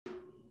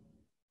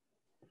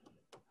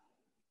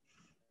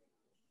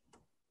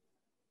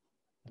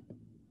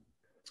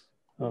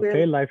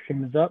Okay, live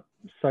stream is up.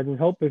 Sergeant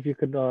Hope, if you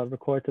could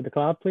record to the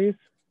cloud, please.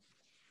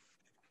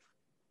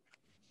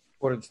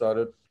 Recording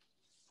started.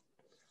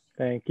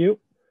 Thank you.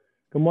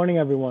 Good morning,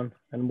 everyone,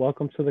 and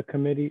welcome to the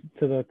committee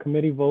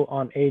vote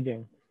on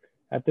aging.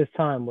 At this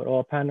time, would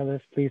all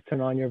panelists please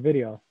turn on your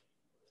video?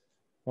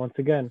 Once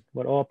again,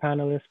 would all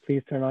panelists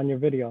please turn on your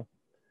video?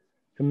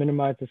 To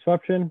minimize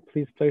disruption,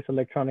 please place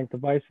electronic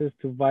devices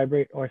to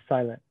vibrate or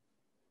silent.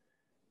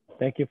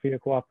 Thank you for your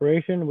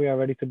cooperation. We are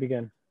ready to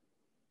begin.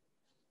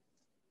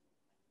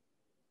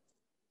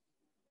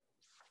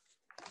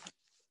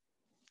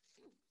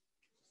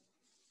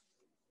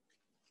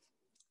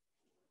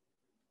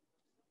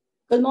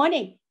 Good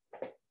morning.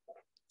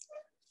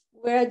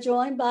 We're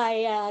joined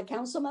by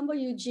Councilmember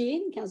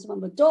Eugene,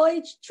 Councilmember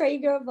Deutsch,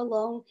 Traeger,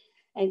 Vallone,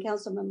 and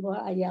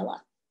Councilmember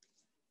Ayala.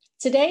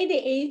 Today,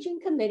 the Aging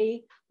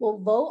Committee will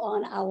vote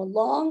on our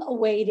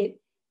long-awaited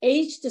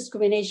age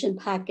discrimination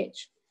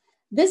package.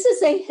 This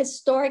is a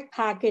historic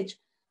package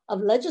of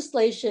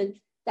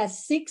legislation that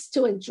seeks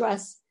to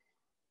address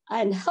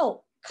and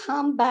help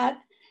combat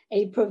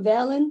a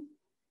prevalent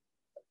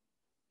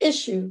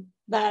issue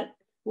that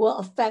will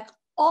affect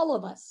all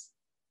of us.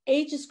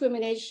 Age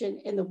discrimination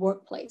in the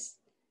workplace.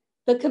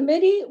 The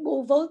committee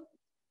will vote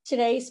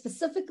today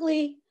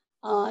specifically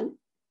on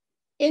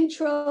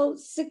Intro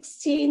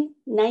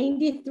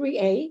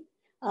 1693A,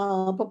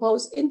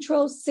 proposed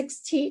Intro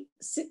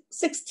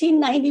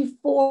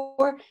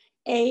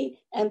 1694A,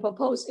 and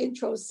proposed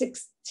Intro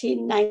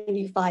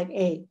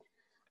 1695A,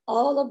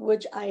 all of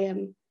which I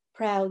am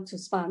proud to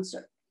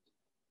sponsor.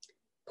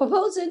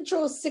 Proposed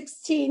Intro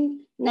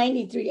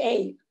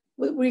 1693A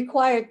would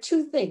require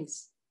two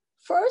things.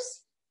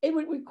 First, it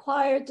would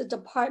require the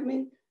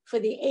Department for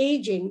the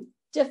Aging,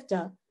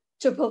 DFTA,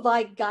 to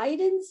provide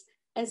guidance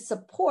and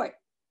support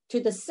to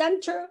the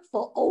Center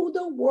for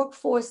Older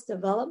Workforce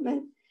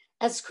Development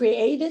as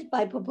created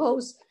by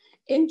proposed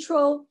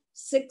Intro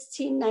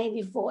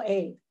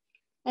 1694A.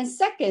 And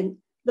second,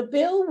 the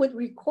bill would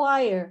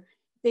require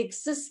the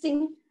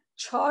existing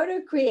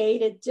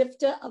charter-created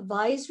DFTA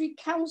Advisory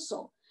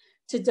Council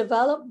to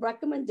develop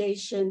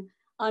recommendation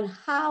on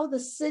how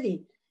the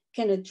city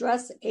can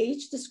address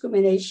age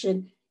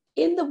discrimination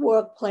in the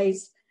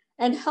workplace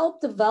and help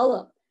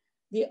develop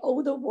the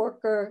older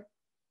worker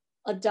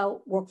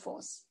adult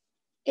workforce.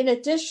 In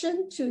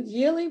addition to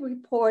yearly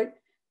report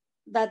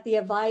that the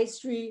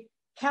advisory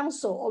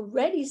council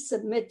already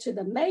submit to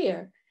the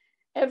mayor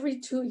every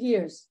 2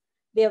 years,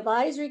 the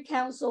advisory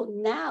council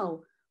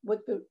now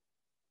would be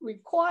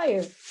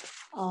required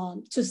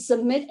to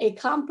submit a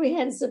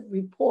comprehensive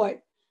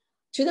report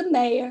to the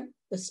mayor,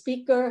 the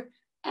speaker,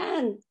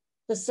 and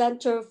the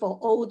Center for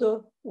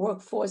Older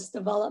Workforce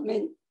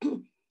Development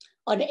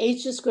on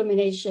age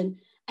discrimination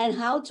and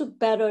how to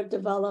better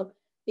develop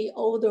the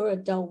older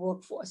adult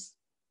workforce.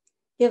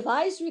 The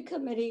advisory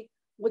committee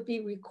would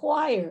be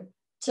required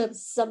to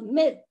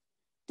submit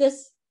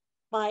this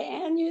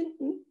biannual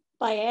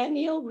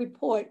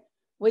report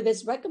with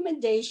its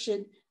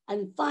recommendation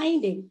and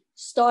finding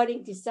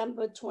starting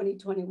December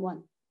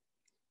 2021.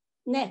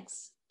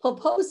 Next,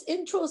 proposed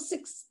Intro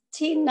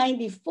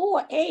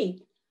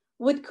 1694A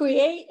would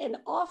create an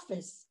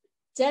office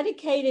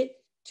dedicated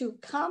to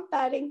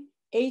combating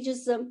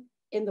ageism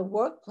in the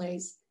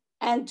workplace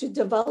and to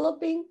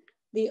developing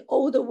the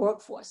older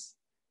workforce.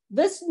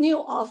 This new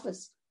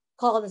office,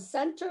 called the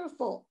Center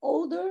for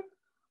Older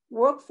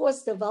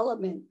Workforce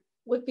Development,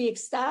 would be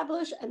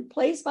established and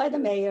placed by the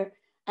mayor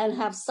and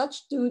have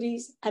such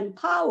duties and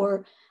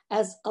power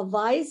as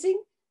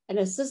advising and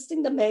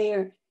assisting the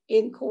mayor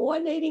in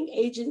coordinating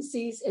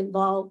agencies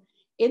involved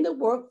in the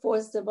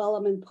workforce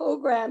development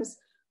programs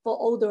for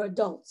older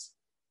adults,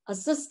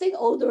 assisting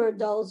older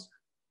adults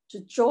to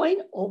join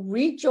or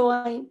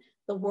rejoin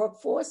the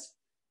workforce,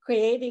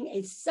 creating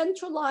a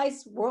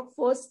centralized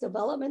workforce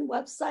development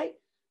website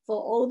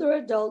for older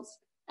adults,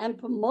 and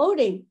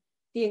promoting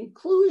the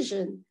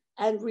inclusion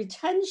and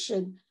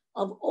retention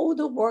of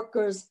older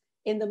workers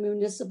in the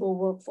municipal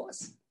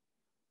workforce.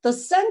 The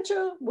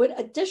center would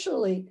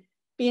additionally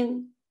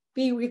be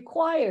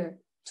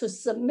required to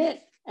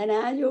submit an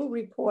annual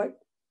report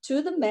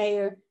to the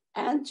mayor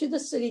and to the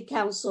city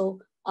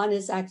council on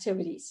its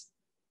activities.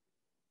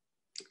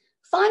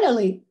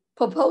 Finally,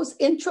 proposed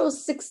Intro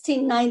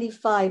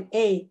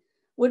 1695A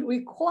would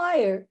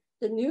require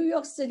the New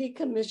York City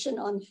Commission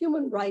on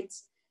Human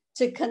Rights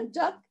to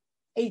conduct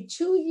a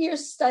 2-year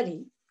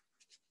study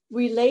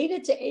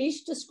related to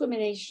age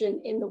discrimination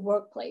in the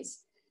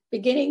workplace,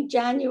 beginning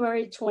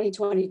January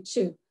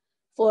 2022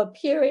 for a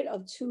period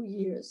of 2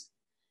 years.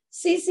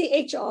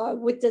 CCHR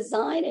would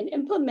design and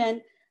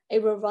implement a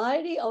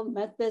variety of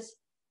methods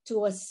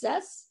to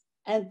assess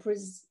and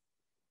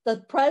the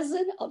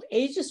presence of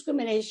age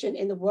discrimination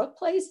in the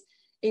workplace,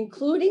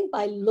 including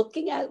by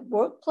looking at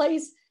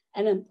workplace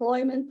and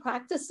employment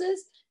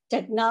practices,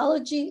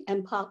 technology,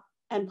 and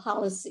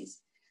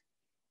policies.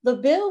 The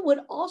bill would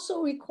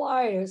also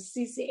require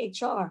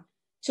CCHR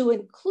to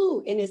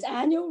include in its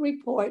annual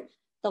report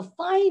the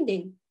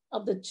finding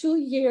of the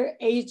 2-year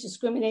age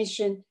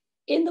discrimination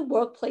in the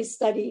workplace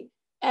study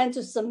and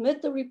to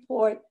submit the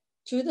report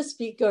to the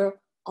speaker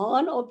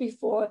on or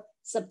before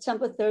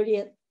September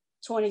 30th,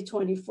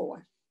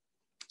 2024.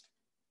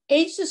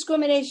 Age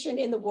discrimination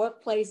in the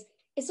workplace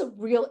is a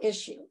real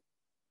issue,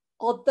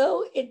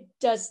 although it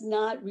does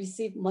not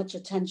receive much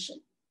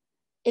attention.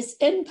 Its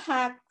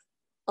impact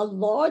a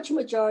large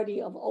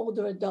majority of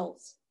older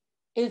adults.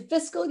 In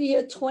fiscal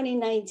year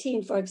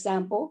 2019, for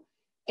example,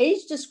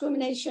 age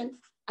discrimination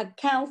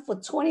accounts for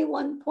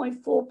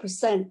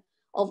 21.4%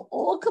 of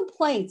all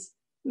complaints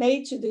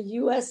made to the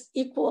U.S.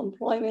 Equal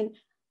Employment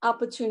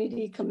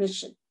Opportunity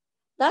Commission.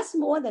 That's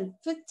more than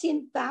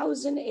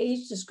 15,000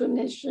 age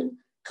discrimination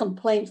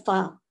complaint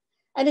filed.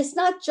 And it's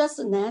not just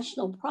a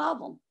national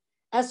problem.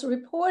 As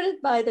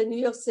reported by the New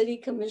York City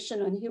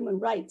Commission on Human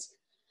Rights,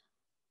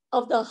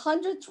 of the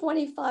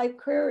 125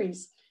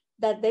 queries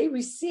that they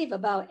receive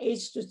about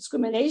age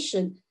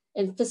discrimination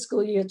in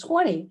fiscal year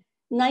 20,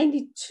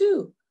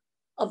 92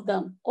 of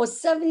them, or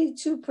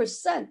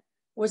 72%,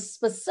 were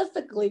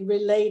specifically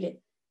related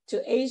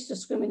to age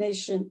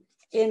discrimination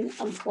in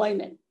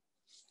employment.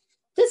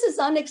 This is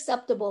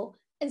unacceptable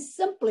and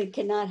simply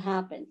cannot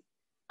happen.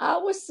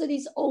 Our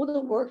city's older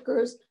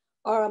workers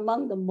are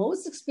among the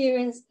most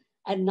experienced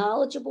and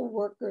knowledgeable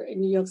workers in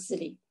New York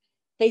City.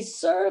 They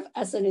serve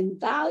as an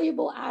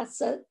invaluable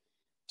asset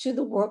to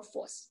the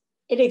workforce.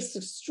 It is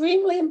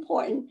extremely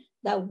important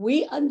that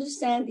we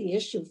understand the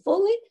issue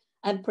fully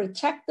and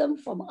protect them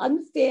from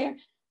unfair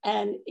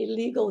and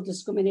illegal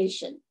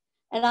discrimination.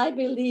 And I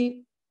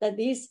believe that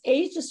this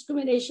age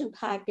discrimination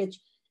package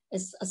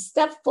is a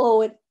step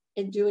forward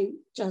in doing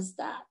just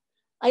that.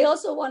 I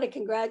also want to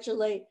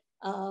congratulate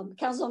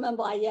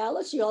Councilmember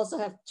Ayala. She also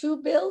has 2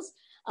 bills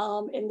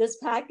in this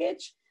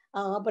package,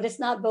 but it's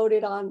not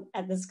voted on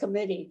at this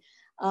committee.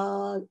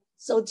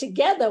 So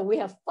together we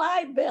have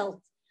 5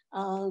 bills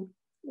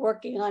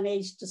working on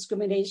age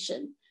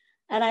discrimination.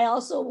 And I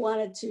also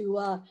wanted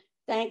to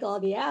thank all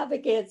the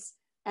advocates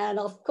and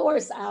of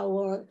course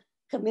our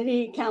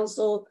committee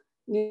counsel,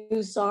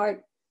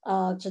 Nusart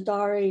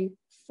Chadari,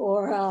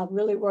 for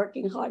really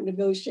working hard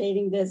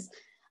negotiating this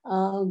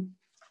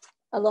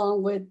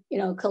along with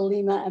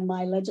Kalima and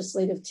my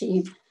legislative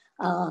team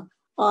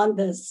on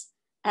this.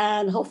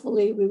 And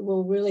hopefully we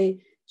will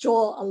really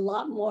draw a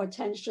lot more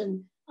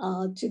attention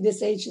to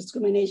this age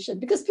discrimination,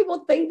 because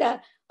people think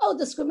that, oh,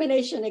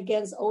 discrimination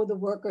against older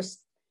workers,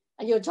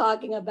 and you're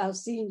talking about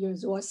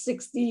seniors who are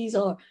 60s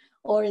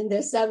or in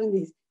their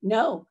 70s.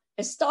 No,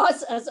 it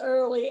starts as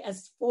early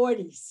as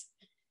 40s.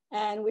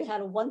 And we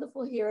had a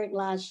wonderful hearing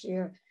last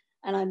year,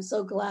 and I'm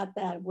so glad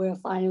that we're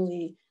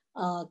finally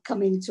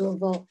coming to a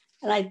vote.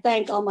 And I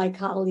thank all my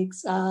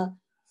colleagues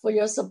for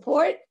your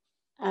support.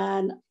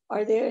 And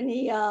are there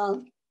any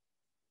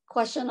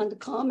question on the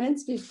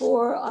comments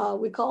before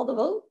we call the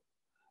vote?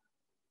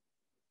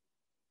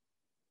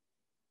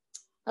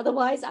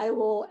 Otherwise, I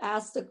will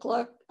ask the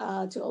clerk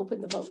to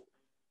open the vote.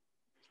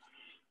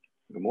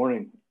 Good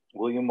morning.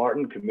 William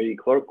Martin, Committee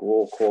Clerk,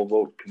 roll call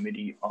vote,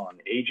 Committee on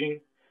Aging.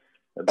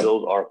 The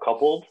bills are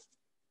coupled.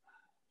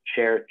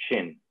 Chair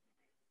Chin.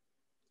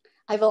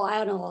 I vote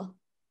aye on all.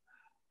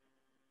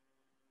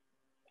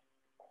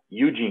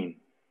 Eugene.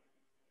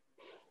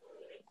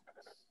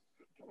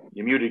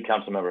 You're muted,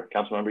 Council Member.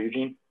 Council Member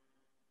Eugene.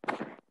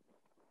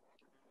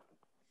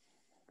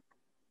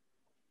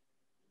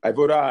 I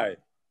vote aye.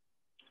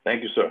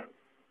 Thank you, sir.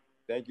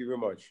 Thank you very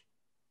much.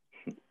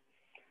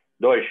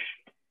 Deutsch.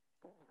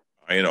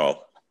 Aye and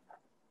all.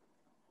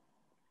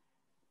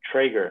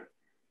 Traeger.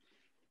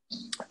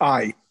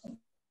 Aye.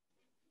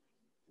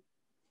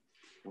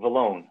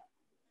 Vallone.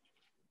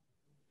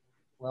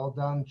 Well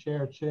done,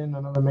 Chair Chin.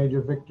 Another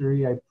major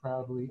victory. I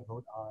proudly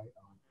vote aye on.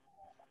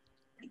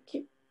 Thank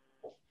you.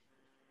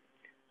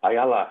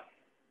 Ayala.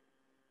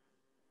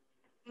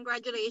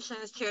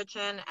 Congratulations, Chair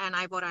Chin, and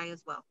I vote aye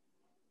as well.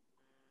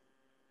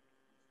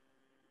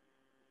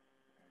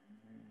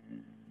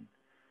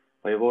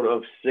 By a vote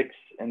of 6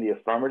 in the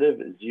affirmative,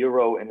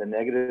 0 in the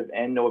negative,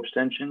 and no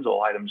abstentions,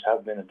 all items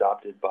have been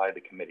adopted by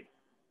the committee.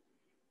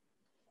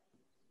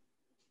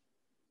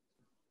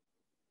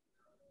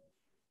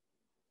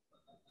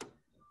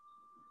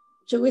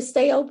 Should we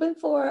stay open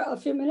for a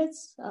few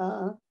minutes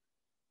for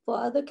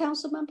other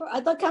council member?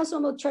 I thought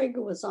Councilmember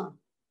Traeger was on.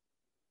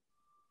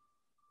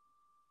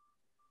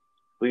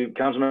 I believe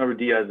Councilmember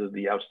Diaz is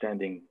the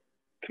outstanding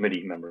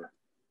committee member.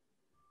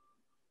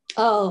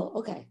 Oh,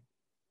 okay.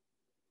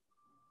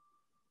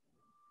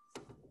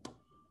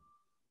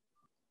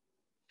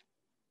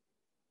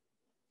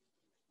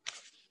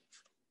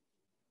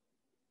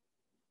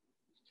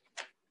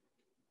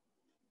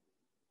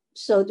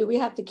 So do we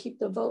have to keep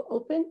the vote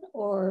open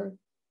or?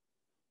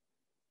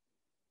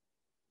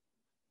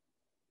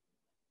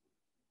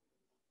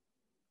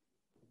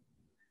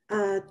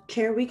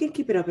 Chair, we can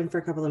keep it open for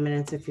a couple of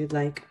minutes if you'd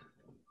like.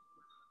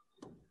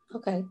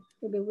 Okay,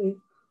 maybe we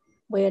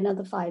wait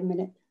another 5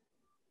 minutes.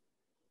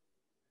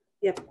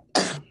 Yep.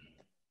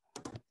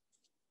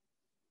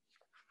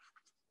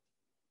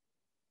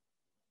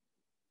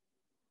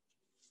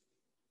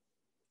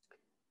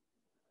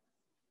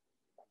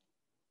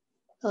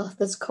 Oh,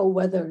 this cold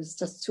weather is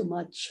just too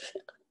much.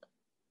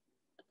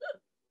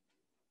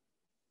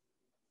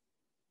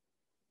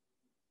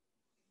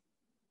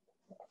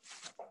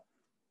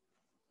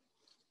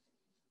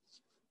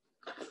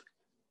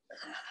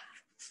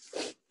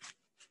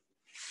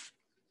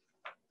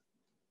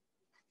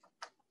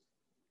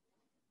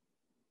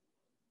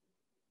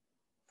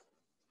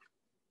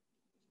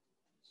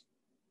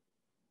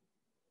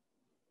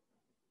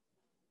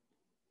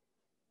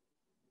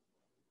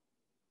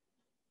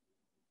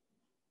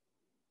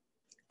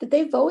 Did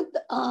they vote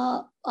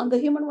on the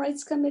Human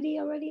Rights Committee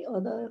already,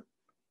 or the?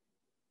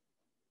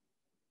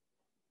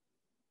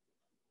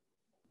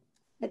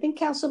 I think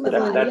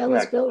Councilmember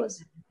Aiello's bill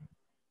was.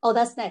 Oh,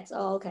 that's next.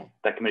 Oh, okay.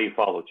 That committee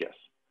follows, yes.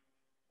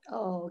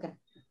 Oh, okay.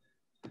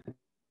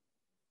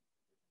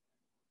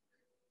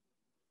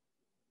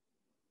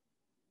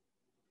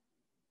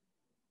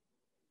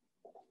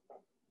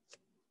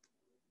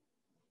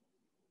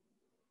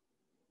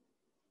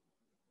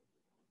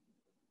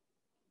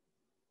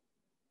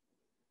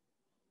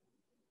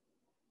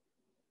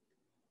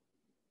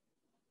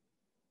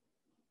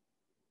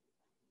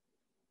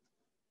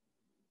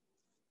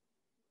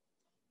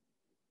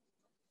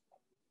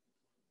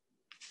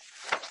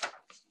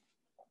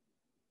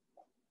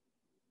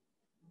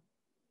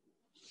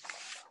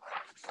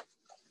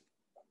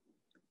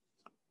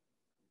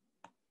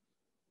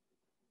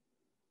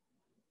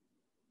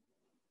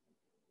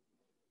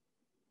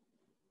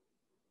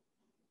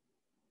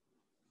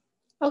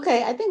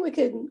 Okay, I think we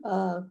could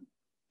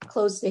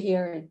close the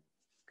hearing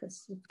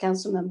because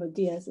Councilmember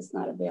Diaz is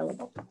not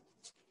available.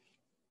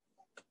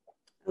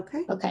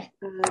 Okay. Okay.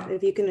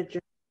 If you can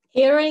adjourn.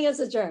 Hearing is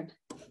adjourned.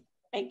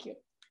 Thank you.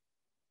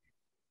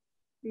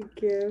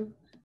 Thank you.